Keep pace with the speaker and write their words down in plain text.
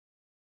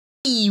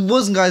Hey,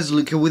 what's up guys,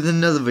 Luca with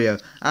another video,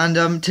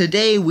 and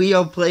today we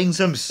are playing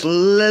some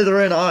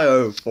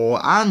Slytherin.io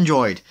for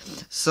Android.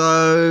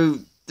 So,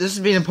 this has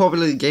been a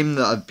popular game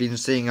that I've been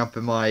seeing up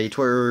in my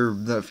Twitter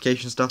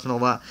notification stuff and all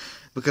that,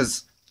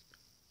 because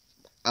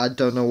I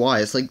don't know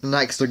why, it's like the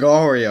next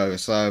Agario,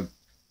 so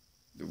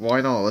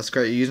why not? Let's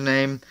create a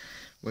username.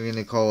 We're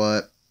gonna call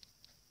it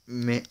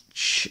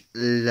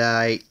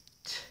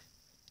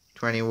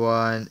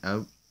MitchLight21,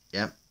 oh,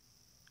 yep,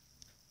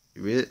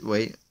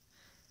 wait,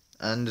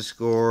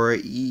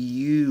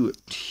 _YouTube,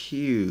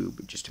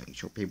 just to make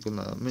sure people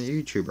know I'm a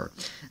YouTuber.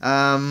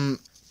 So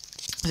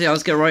yeah,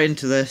 let's get right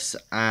into this,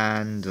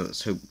 and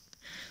let's hope.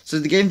 So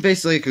the game's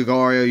basically like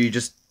Agario. You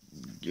just,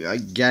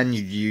 again,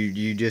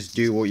 you just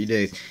do what you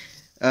do.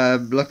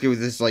 Luckily with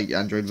this like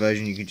Android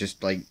version, you can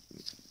just like,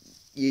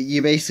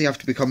 you basically have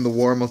to become the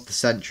worm of the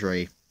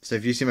century. So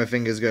if you see my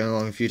fingers going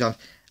along a few times,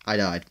 I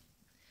died.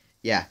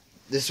 Yeah,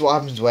 this is what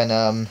happens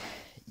when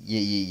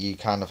you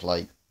kind of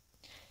like,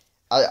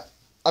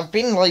 I've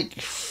been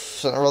like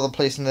sort of other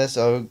place in this.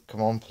 Oh,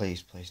 come on,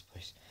 please.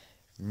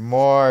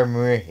 More.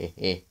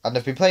 And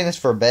I've been playing this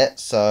for a bit,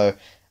 so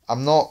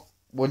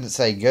wouldn't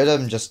say good,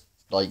 I'm just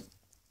like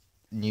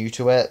new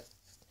to it.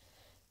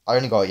 I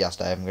only got it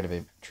yesterday, I'm gonna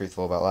be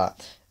truthful about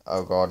that.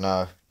 Oh god,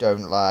 no,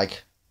 don't lag.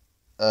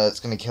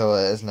 It's gonna kill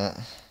it, isn't it?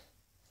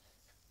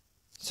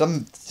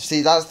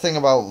 See, that's the thing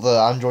about the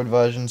Android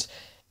versions.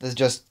 There's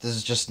just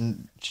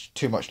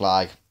too much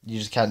lag. You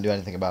just can't do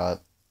anything about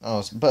it.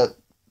 Oh,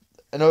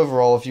 and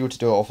overall, if you were to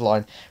do it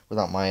offline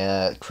without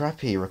my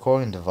crappy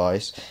recording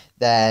device,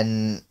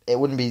 then it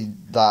wouldn't be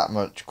that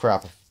much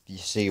crap, if you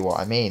see what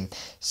I mean.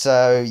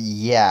 So,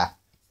 yeah.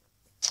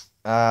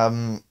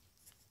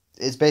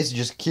 It's basically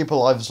just keep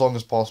alive as long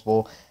as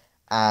possible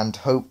and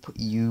hope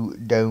you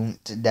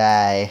don't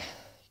die.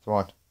 Come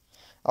on.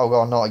 Oh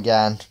god, not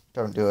again.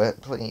 Don't do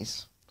it.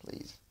 Please.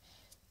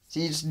 So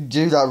you just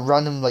do that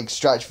random, like,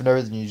 stretch for no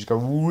reason. You just go,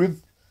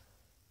 whoop.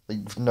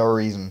 Like, for no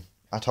reason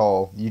at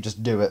all. You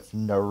just do it for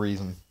no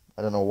reason.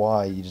 I don't know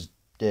why, you just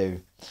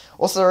do.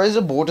 Also, there is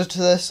a border to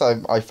this.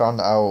 I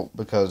found out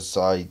because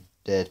I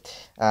did.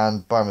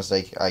 And by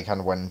mistake, I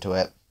kind of went into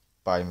it.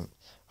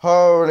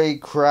 Holy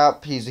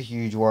crap, he's a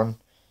huge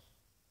one.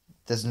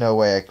 There's no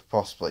way I could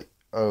possibly...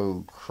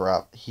 Oh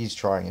crap, he's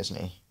trying,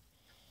 isn't he?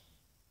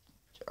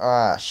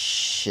 Ah,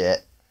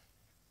 shit.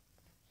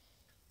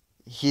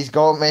 He's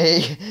got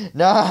me.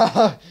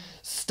 No!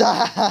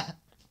 Stop!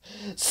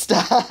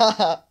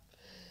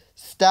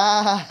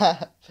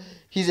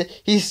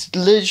 He's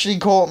literally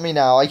caught me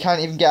now. I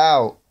can't even get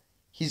out.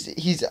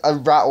 He's a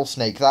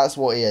rattlesnake. That's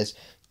what he is.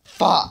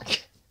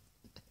 Fuck.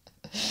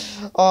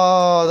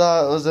 Oh,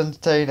 that was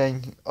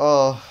entertaining.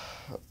 Oh,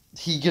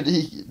 he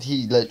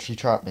literally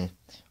trapped me.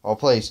 Oh,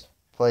 please,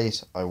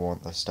 I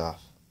want this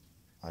stuff.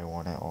 I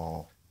want it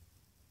all.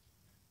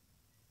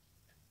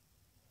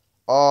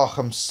 Oh,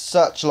 I'm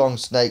such a long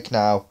snake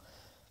now.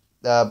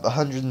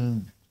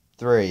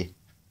 103.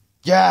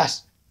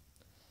 Yes!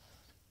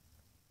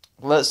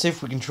 Let's see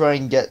if we can try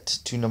and get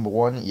to number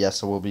 1.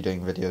 Yes, I will be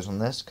doing videos on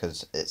this,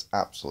 because it's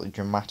absolutely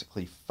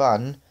dramatically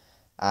fun.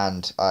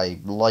 And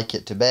I like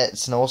it to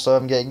bits, and also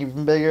I'm getting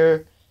even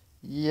bigger.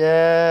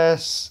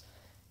 Yes!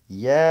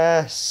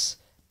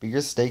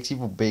 Bigger stakes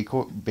equal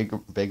bigger.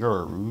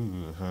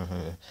 Ooh.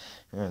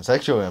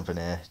 Sexual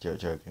infinite.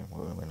 Joking.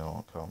 We're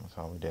not.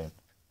 Can't we do?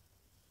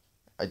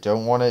 I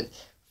don't want it.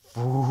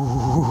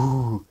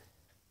 Ooh.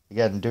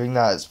 Again, doing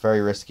that is very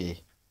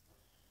risky.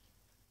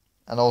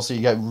 And also,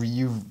 the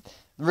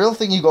real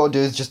thing you gotta do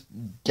is just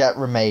get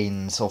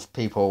remains of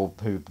people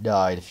who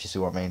died, if you see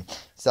what I mean.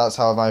 So that's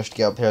how I managed to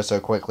get up here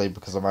so quickly,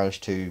 because I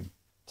managed to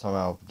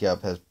somehow get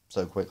up here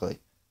so quickly.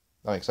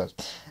 That makes sense.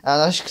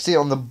 And as you can see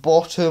on the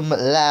bottom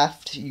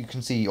left, you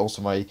can see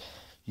also my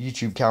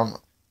YouTube count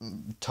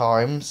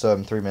time. So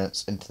I'm 3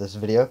 minutes into this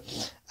video.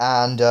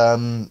 And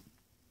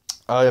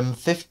I am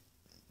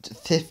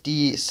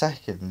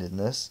 52nd in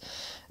this.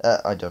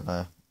 I don't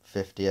know.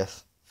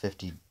 50th.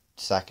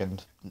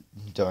 52nd.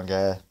 Don't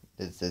care.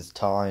 It's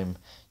time.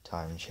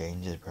 Time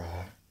changes, bro.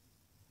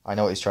 I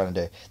know what he's trying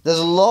to do. There's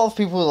a lot of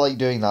people like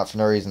doing that for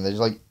no reason. They're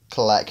just like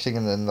collecting,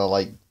 and then they're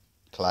like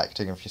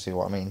collecting, if you see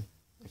what I mean.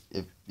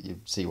 If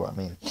you see what I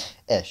mean.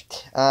 Ish.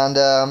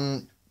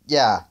 And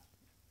yeah.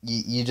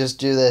 You just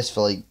do this for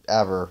like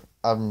ever.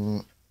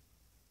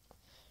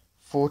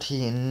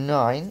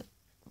 49.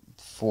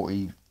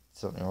 40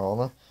 something or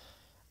other.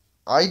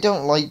 I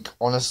don't like,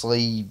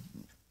 honestly,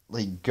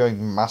 like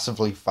going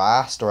massively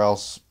fast, or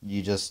else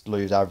you just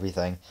lose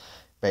everything,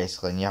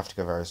 basically, and you have to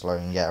go very slow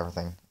and get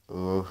everything.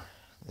 Ooh,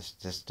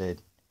 this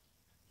dude,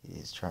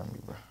 he's trying me,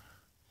 bro.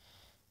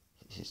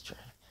 He's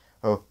trying.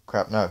 Oh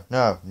crap! No.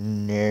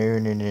 And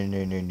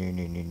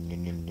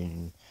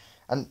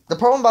the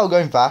problem about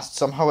going fast,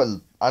 somehow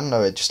I don't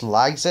know, it just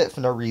lags it for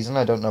no reason.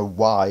 I don't know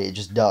why. It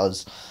just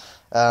does.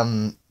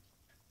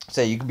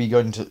 So you could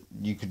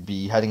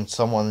be heading to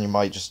someone, and you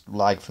might just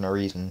lag for no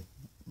reason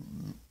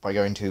by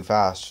going too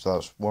fast. So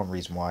that's one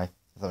reason why,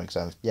 if that makes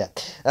sense. Yeah.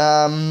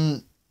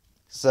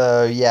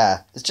 So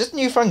yeah, it's just a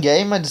new fun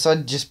game. I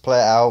decided to just play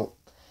it out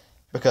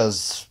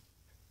because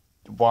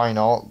why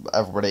not?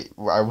 Everybody,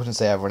 I wouldn't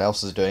say everyone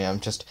else is doing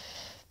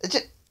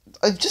it.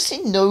 I've just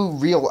seen no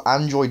real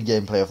Android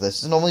gameplay of this.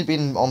 It's normally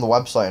been on the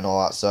website and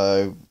all that,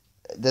 so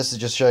this is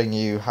just showing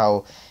you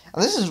how.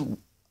 And this is,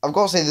 I've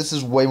got to say, this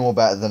is way more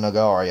better than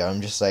Agario.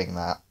 I'm just saying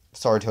that.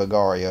 Sorry to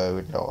Agario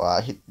and all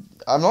that.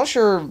 I'm not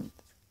sure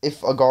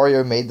if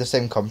Agario made the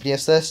same company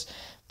as this,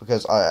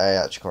 because I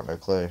actually got no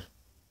clue.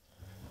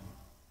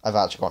 I've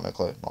actually got no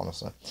clue,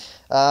 honestly.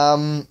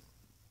 So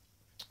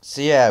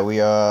yeah, we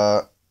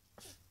are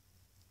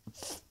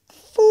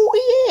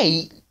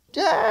 48.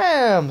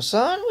 Damn,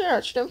 son, we're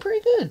actually doing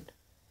pretty good.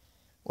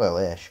 Well,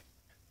 ish.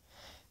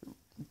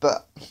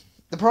 But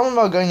the problem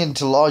about going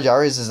into large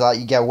areas is that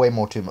you get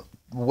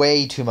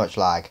way too much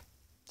lag.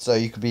 So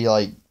you could be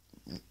like,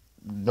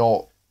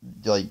 not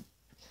like,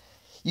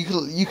 you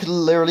could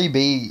literally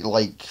be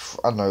like,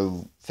 I don't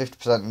know,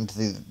 50% into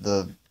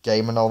the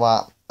game and all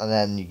that, and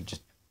then you could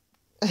just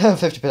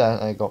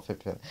 50%. I got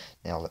 50%.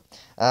 Nailed it.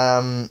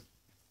 And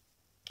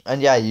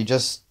yeah, you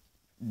just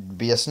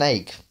be a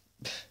snake.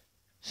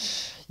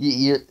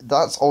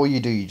 That's all you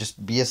do. You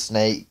just be a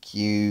snake.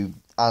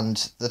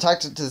 And the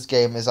tactic to this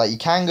game is that you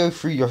can go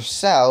through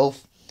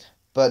yourself,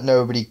 but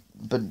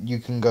you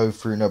can go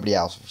through nobody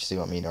else, if you see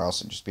what I mean, or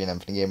else it'd just be an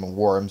infinite game of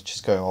worms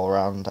just going all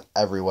around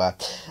everywhere.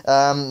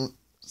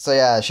 So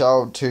yeah,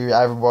 shout out to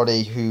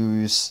everybody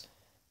who's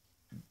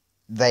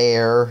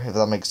there, if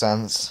that makes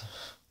sense.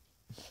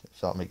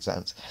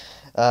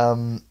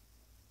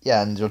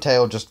 Yeah, and your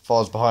tail just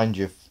falls behind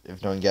you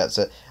if no one gets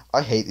it.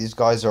 I hate these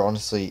guys. Are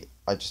honestly,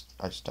 I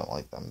just don't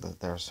like them.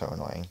 They're so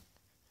annoying.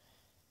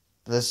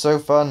 But they're so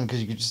fun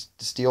because you can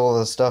just steal all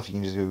the stuff. You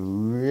can just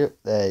go,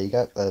 there you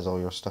go. There's all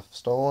your stuff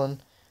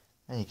stolen,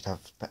 and you can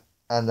have.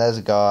 And there's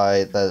a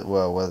guy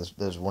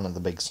there's one of the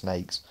big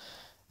snakes.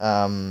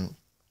 I'm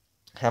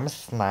a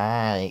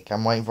snake.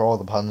 I'm waiting for all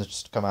the puns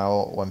just to come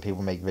out when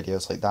people make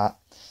videos like that.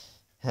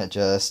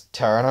 Just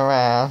turn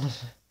around.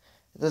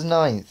 There's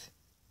ninth.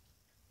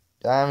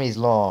 Damn, he's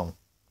long.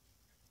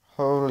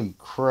 Holy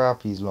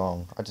crap, he's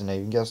long. I didn't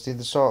even get to see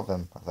the start of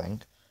him, I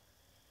think.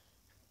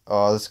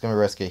 Oh, this is going to be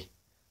risky.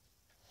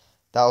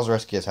 That was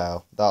risky as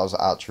hell. That was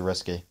actually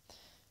risky.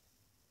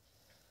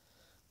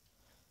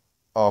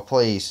 Oh,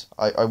 please.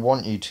 I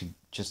want you to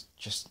just...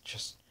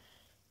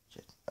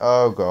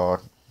 Oh,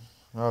 God.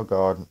 Oh,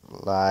 God.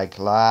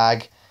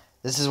 Lag.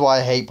 This is why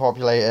I hate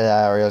populated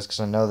areas, because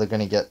I know they're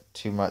going to get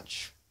too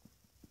much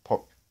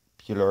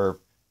popular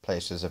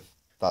places, if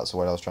that's the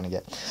word I was trying to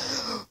get.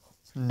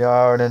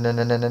 No.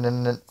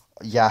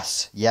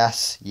 Yes.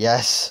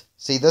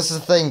 See, this is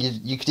the thing.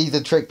 You could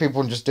either trick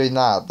people into just doing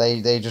that.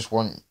 They just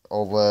want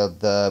all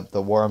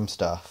the worm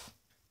stuff.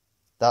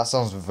 That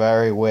sounds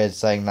very weird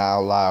saying that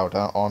out loud,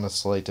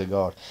 honestly to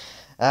God.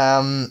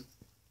 I'm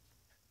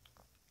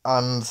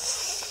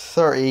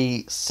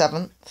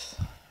 37th.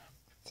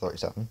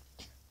 37.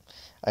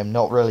 I'm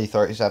not really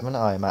 37,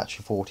 I'm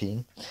actually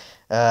 14.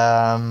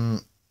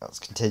 Let's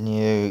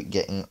continue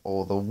getting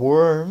all the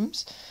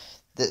worms.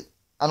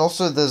 And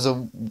also there's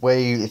a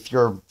way, if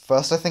you're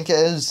first, I think it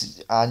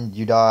is, and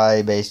you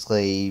die,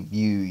 basically,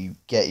 you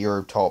get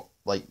your top,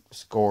 like,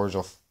 scores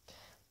of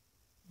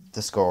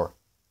the score.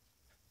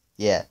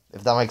 Yeah,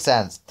 if that makes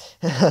sense.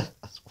 I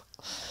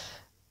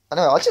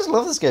know, I just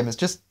love this game, it's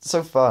just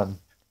so fun.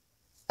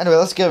 Anyway,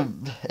 let's get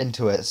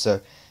into it,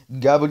 so,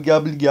 gobble.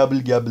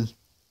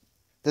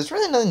 There's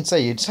really nothing to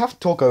say, you just have to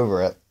talk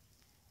over it.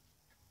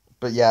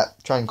 But yeah,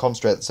 try and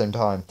concentrate at the same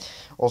time.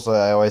 Also,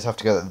 I always have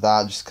to go at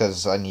that just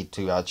because I need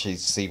to actually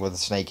see where the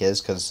snake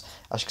is, because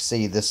as you can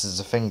see, this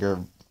is a finger.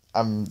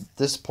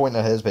 This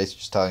pointer here is basically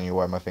just telling you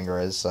where my finger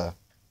is, so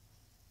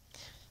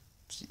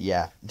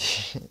yeah.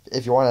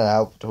 If you want to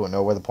help to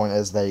know where the pointer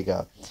is, there you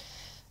go.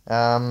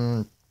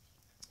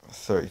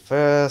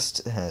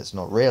 31st, it's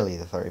not really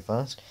the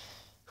 31st.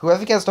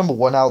 Whoever gets number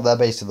 1 out, they're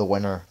basically the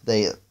winner.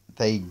 They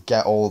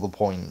get all the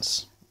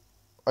points.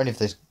 Only if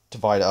they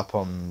divide it up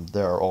on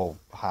they're all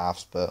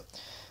halves, but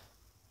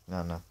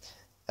no.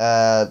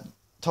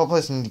 Top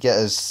place I need to get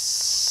is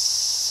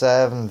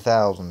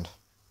 7,000.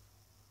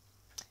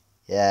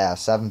 Yeah,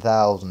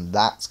 7,000.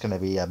 That's gonna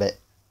be a bit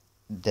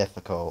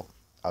difficult,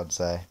 I'd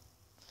say.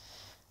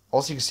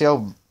 Also, you can see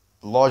how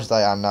large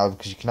I am now,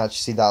 because you can actually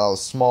see that I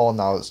was small,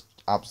 now it's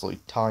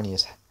absolutely tiny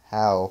as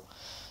hell.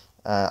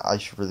 I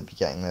should really be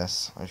getting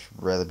this.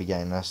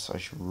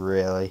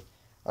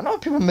 I know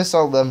people miss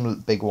out them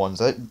big ones.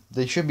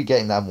 They should be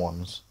getting them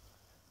ones.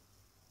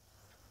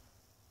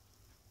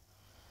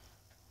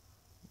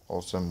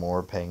 Also,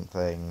 more pink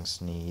things.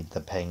 Need the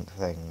pink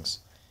things.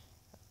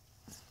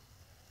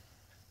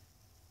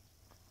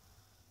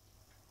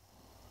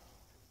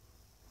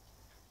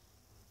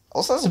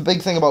 Also, that's a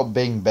big thing about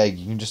being big.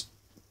 You can just...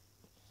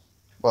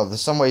 Well,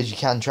 there's some ways you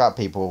can trap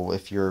people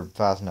if you're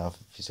fast enough,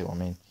 if you see what I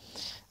mean.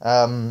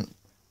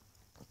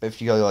 But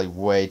if you go like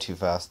way too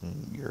fast,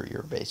 then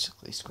you're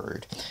basically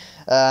screwed.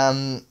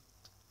 And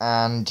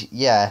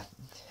yeah,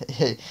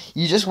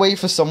 you just wait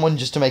for someone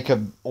just to make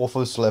an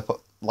awful slip,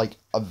 like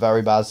a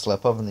very bad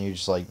slip up, and then you're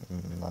just like,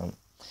 no,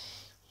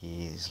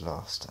 he's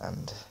lost,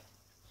 and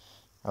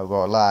I've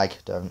got lag,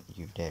 don't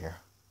you dare.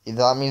 Either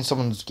that means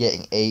someone's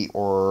getting 8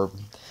 or...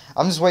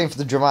 I'm just waiting for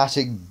the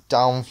dramatic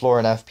downfloor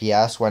in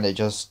FPS when it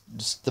just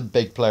the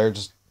big player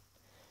just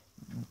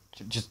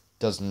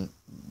doesn't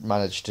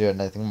manage to do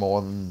anything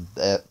more than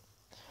it.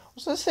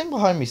 What's this thing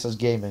behind me says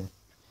gaming?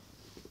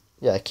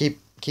 Yeah, keep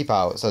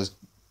out. It says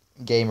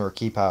gamer,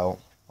 keep out.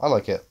 I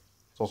like it.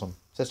 It's awesome.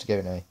 Sister gave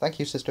it to me. Thank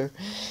you, sister.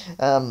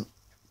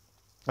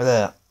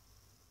 There.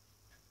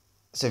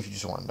 So if you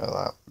just want to know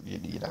that,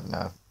 you don't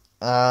know.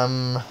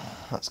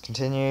 Let's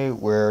continue.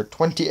 We're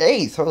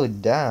 28th. Holy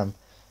damn.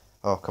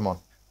 Oh, come on.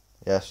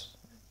 Yes.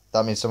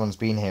 That means someone's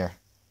been here.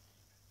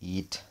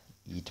 Eat.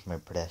 Eat, my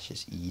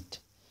precious. Eat.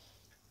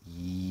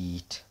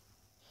 Eat.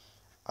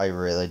 I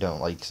really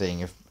don't like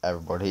seeing if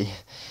everybody...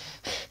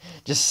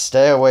 Just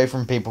stay away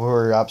from people who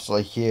are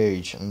absolutely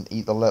huge and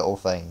eat the little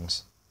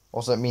things.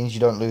 Also, it means you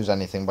don't lose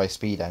anything by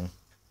speeding.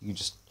 You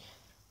just...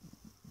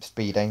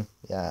 Speeding?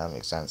 Yeah, that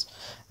makes sense.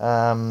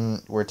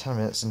 We're 10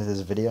 minutes into this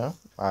video.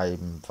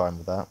 I'm fine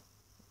with that.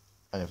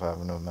 And if I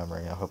have enough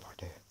memory, I hope I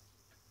do.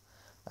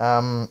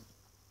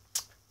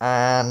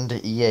 And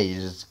yeah,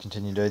 you just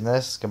continue doing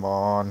this. Come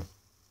on.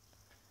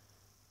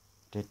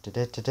 This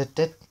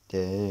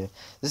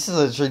is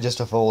literally just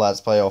a full let's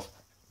play of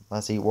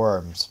let's eat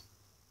worms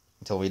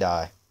until we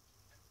die.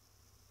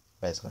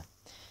 Basically.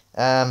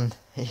 Yeah,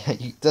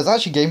 there's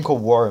actually a game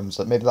called Worms.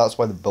 Like maybe that's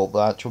why they built the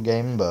actual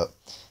game, but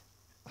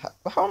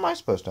how am I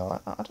supposed to know?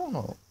 I don't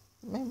know.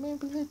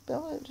 Maybe they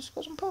built it just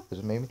because on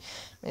purpose. Maybe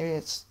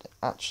it's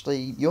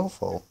actually your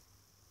fault.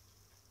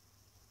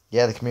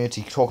 Yeah, the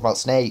community talk about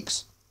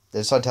snakes. They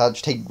decided to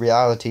actually take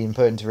reality and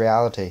put it into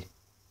reality.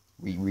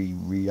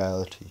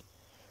 Reality.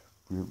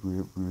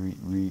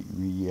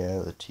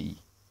 Reality.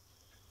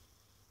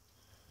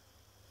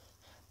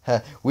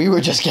 We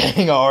were just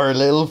getting our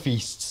little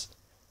feasts.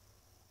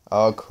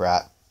 Oh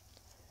crap.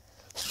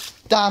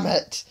 Damn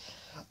it!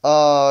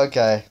 Oh,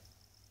 okay.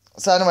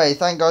 So anyway,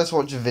 thank you guys for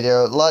watching the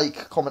video.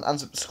 Like, comment and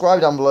subscribe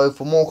down below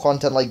for more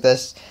content like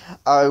this.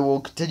 I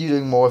will continue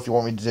doing more if you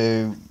want me to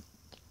do.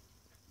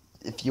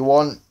 If you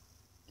want...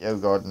 Oh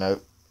god, no.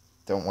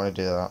 Don't want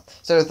to do that.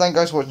 So thank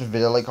you guys for watching the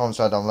video. Like, comment,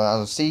 subscribe down below. And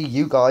I'll see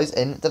you guys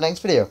in the next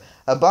video.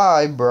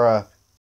 Bye, bruh.